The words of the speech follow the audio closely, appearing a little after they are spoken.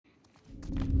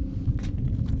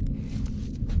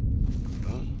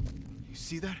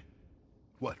see that?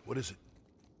 What? What is it?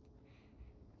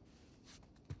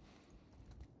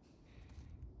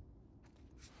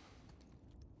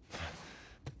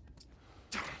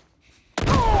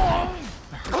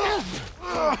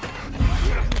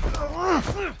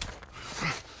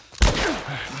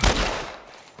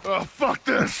 Oh, fuck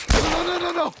this!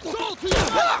 No!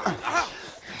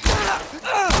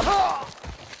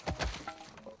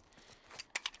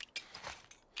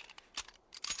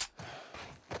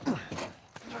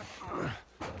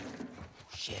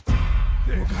 Shit.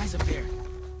 More guys up there.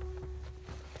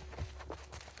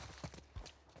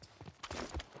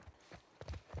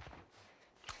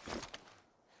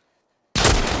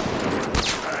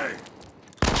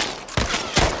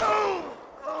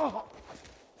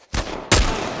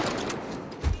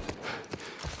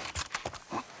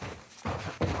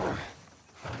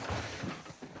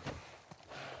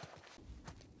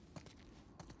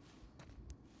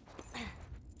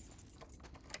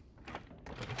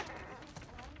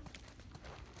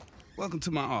 Welcome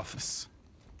to my office.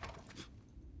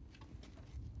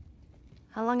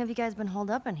 How long have you guys been holed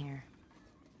up in here?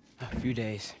 A few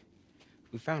days.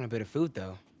 We found a bit of food,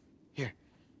 though. Here.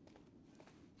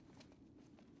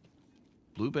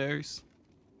 Blueberries.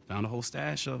 Found a whole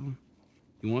stash of them.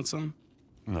 You want some?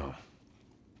 No.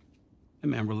 Hey,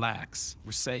 man, relax.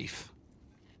 We're safe.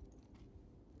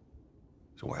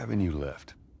 So why haven't you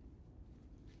left?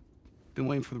 Been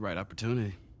waiting for the right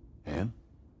opportunity. And?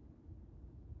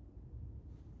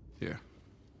 Here.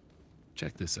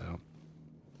 Check this out.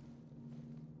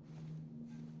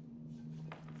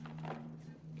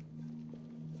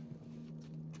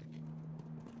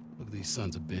 Look at these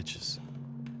sons of bitches.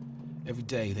 Every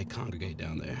day they congregate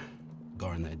down there,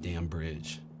 guarding that damn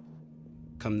bridge.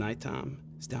 Come nighttime,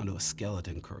 it's down to a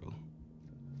skeleton crew.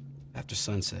 After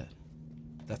sunset,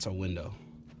 that's our window.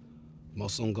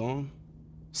 Most of them gone,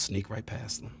 sneak right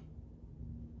past them.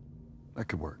 That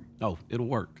could work. Oh, it'll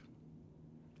work.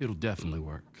 It'll definitely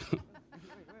work.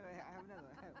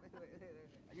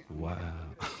 Wow.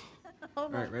 All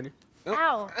right, ready?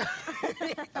 Ow!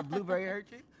 A blueberry hurt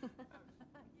you?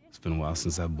 It's been a while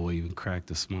since that boy even cracked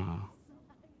a smile.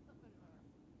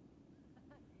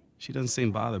 She doesn't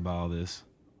seem bothered by all this.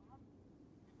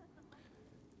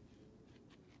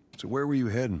 So where were you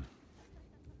heading?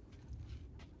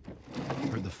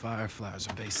 Heard the Fireflies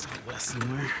are based out west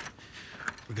somewhere.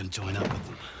 We're gonna join up with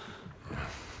them.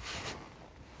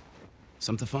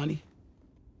 Something funny?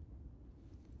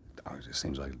 Oh, it just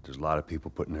seems like there's a lot of people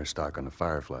putting their stock on the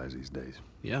Fireflies these days.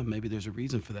 Yeah, maybe there's a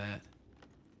reason for that.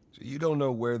 So you don't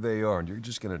know where they are, and you're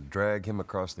just gonna drag him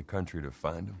across the country to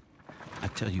find them? I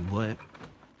tell you what,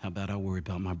 how about I worry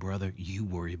about my brother, you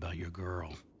worry about your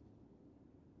girl.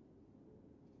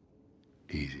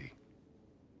 Easy.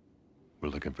 We're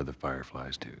looking for the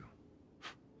Fireflies, too.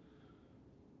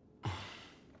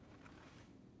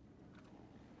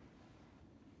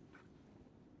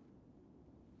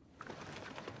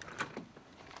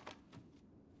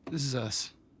 This is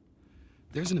us.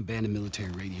 There's an abandoned military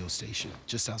radio station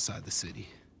just outside the city.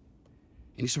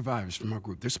 Any survivors from our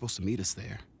group, they're supposed to meet us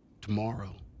there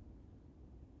tomorrow.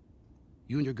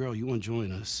 You and your girl, you want to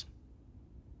join us?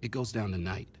 It goes down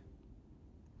tonight.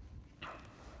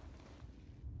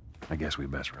 I guess we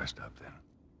best rest up then.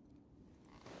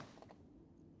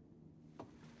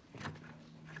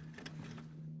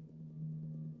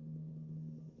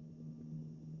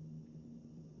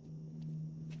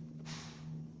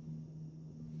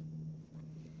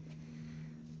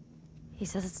 He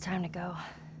says it's time to go.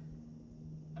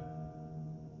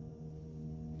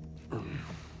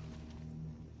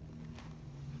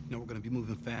 No, we're gonna be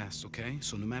moving fast, okay?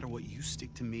 So no matter what, you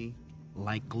stick to me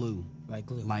like glue. Like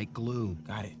glue. Like glue.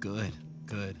 Got it. Good,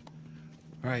 good.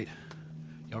 All right,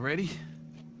 y'all ready?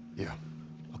 Yeah.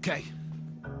 Okay.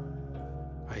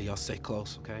 All right, y'all stay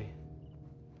close, okay?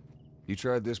 You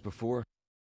tried this before?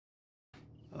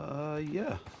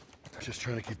 Yeah. Just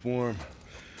trying to keep warm.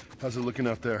 How's it looking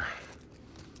out there?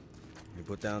 We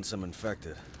put down some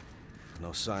infected.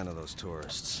 No sign of those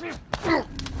tourists. You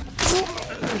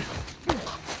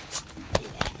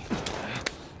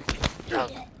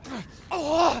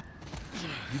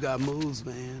got moves,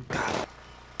 man.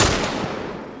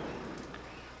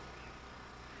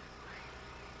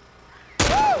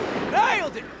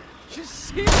 Nailed it! Just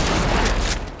see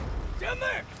down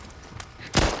there!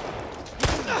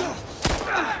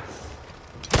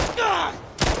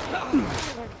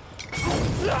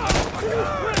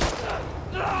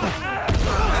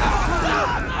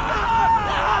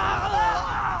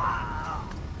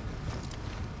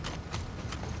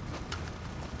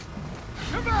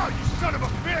 Come out, you son of a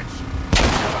bitch!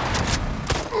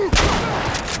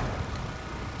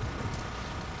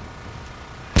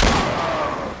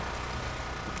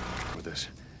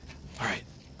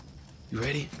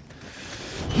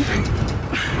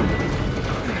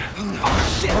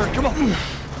 Hurry, come on!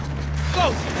 Go!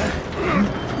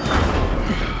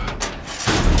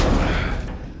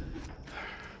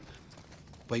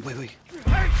 Wait.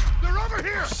 Hey! They're over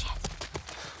here!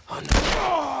 Oh,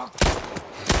 no.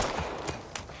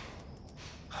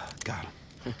 Got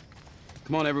him.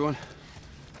 Come on, everyone.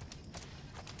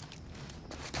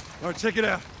 All right, check it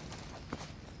out.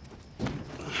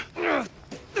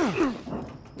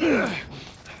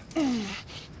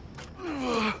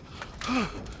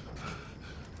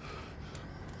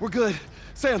 We're good.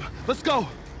 Sam, let's go.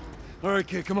 All right,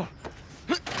 kid, come on.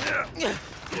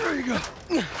 There you go.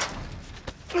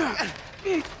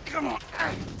 Come on.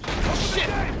 Shit!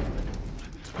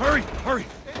 Hurry!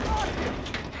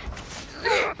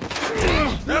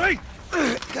 Ellie!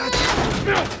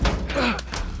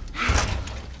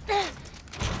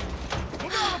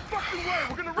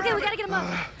 Okay, we gotta get him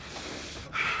up.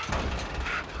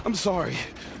 I'm sorry.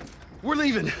 We're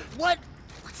leaving. What?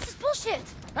 What's this bullshit?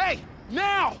 Hey,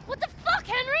 now! What the fuck,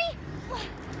 Henry?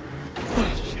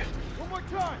 One more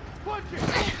time! Punch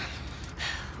it!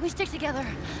 We stick together.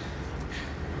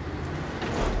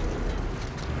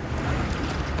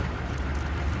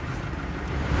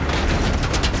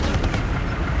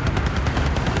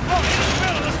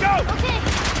 Let's go! Okay.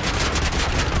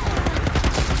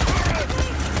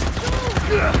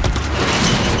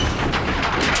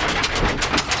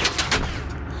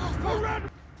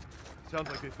 Sounds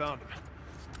like they found him.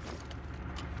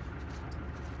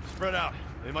 Spread out.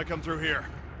 They might come through here.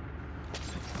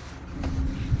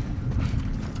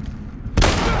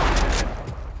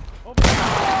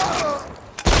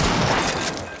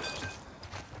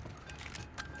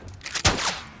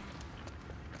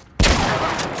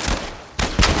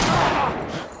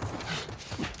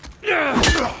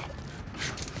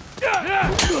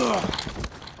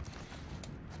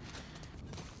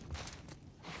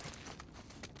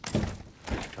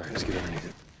 All right, let's get underneath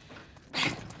it.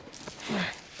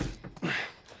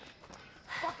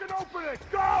 Fucking open it!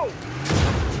 Go!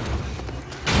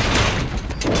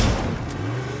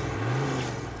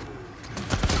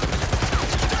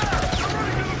 We're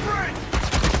running to the bridge!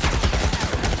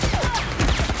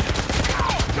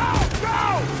 Go!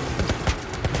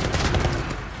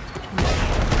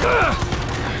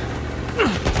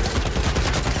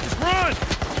 Just run!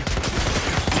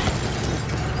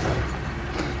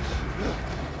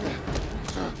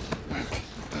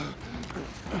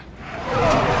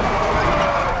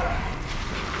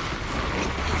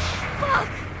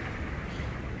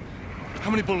 How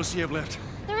many bullets do you have left?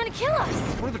 They're gonna kill us.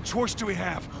 What other choice do we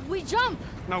have? We jump.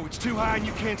 No, it's too high and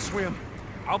you can't swim.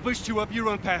 I'll boost you up, you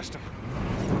run past them.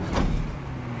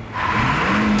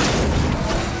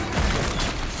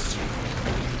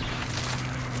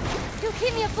 You'll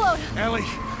keep me afloat. Ellie!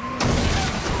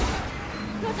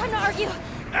 No time to argue.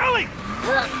 Ellie!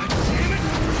 Damn it!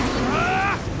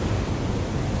 Ah!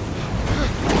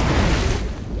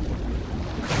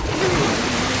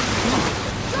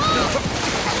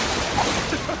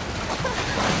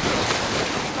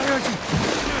 I got you.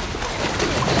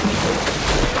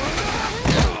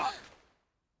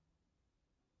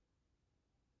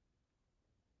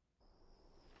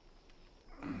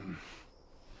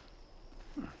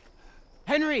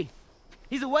 Henry!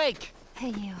 He's awake! Hey,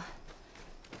 you.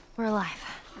 We're alive.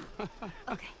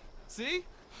 Okay. See?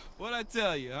 What'd I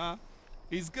tell you, huh?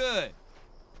 He's good.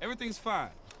 Everything's fine.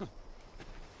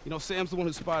 You know, Sam's the one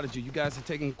who spotted you. You guys are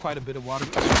taking quite a bit of water.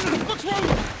 What's wrong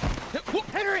with you?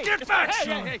 Henry! Get back,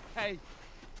 son! Hey!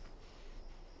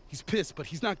 He's pissed, but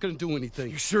he's not gonna do anything.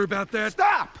 You sure about that?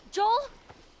 Stop! Joel?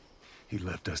 He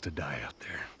left us to die out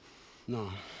there.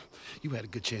 No, you had a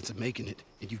good chance of making it,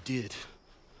 and you did.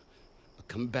 But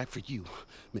coming back for you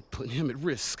meant putting him at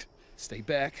risk. Stay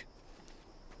back.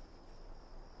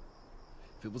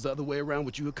 If it was the other way around,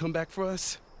 would you have come back for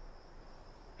us?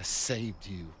 I saved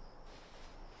you.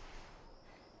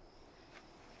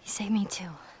 He saved me too.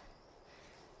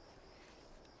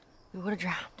 We would have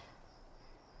drowned.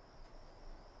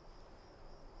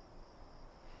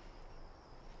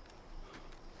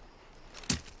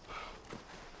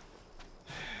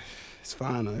 It's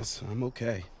fine, I'm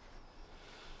okay.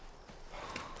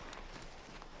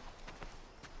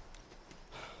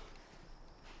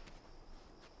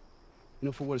 You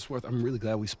know, for what it's worth, I'm really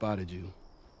glad we spotted you.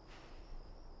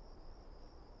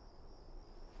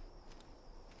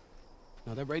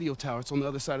 Now, that radio tower, it's on the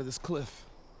other side of this cliff.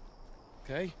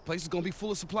 Okay? Place is gonna be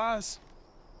full of supplies.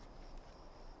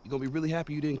 You're gonna be really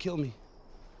happy you didn't kill me.